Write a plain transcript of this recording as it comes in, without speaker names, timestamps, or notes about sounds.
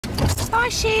Bye,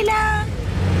 Sheila.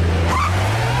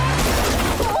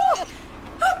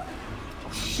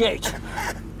 Shit.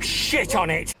 Shit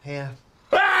on it. Here.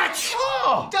 Atch!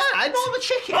 Oh, Dad, not the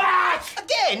chicken. Atch!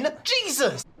 Again?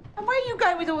 Jesus! And where are you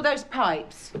going with all those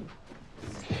pipes?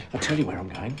 I'll tell you where I'm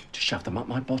going. To shove them up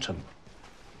my bottom.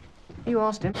 You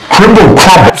asked him.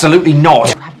 Absolutely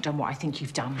not. You haven't done what I think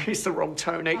you've done. It's the wrong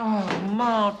Tony. Oh,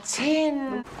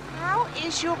 Martin. How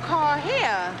is your car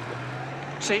here?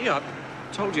 See, I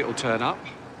told you it'll turn up.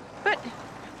 But...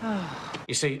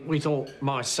 You see, we thought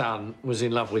my son was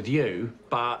in love with you,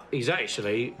 but he's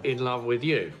actually in love with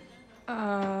you.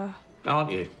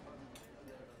 Aren't you?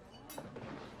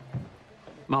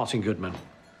 Martin Goodman.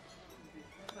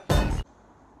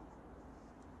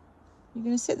 You're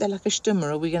going to sit there like a stummer,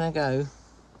 or are we going to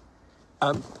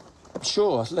go?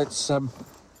 Sure, let's,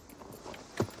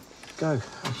 go.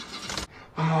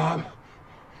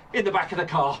 In the back of the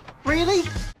car. Really?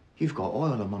 You've got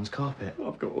oil on Mum's carpet.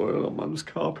 I've got oil on Mum's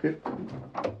carpet.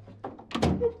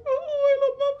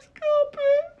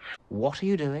 What are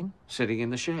you doing? Sitting in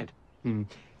the shed.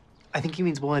 I think he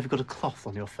means why have you got a cloth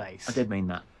on your face? I did mean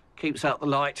that. Keeps out the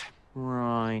light.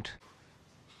 Right.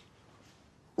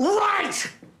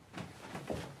 Right!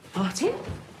 Martin?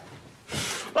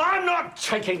 I'm not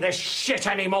taking this shit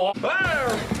anymore. You all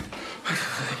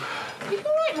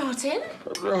right, Martin?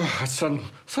 I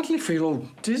suddenly feel all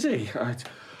dizzy.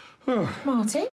 Martin?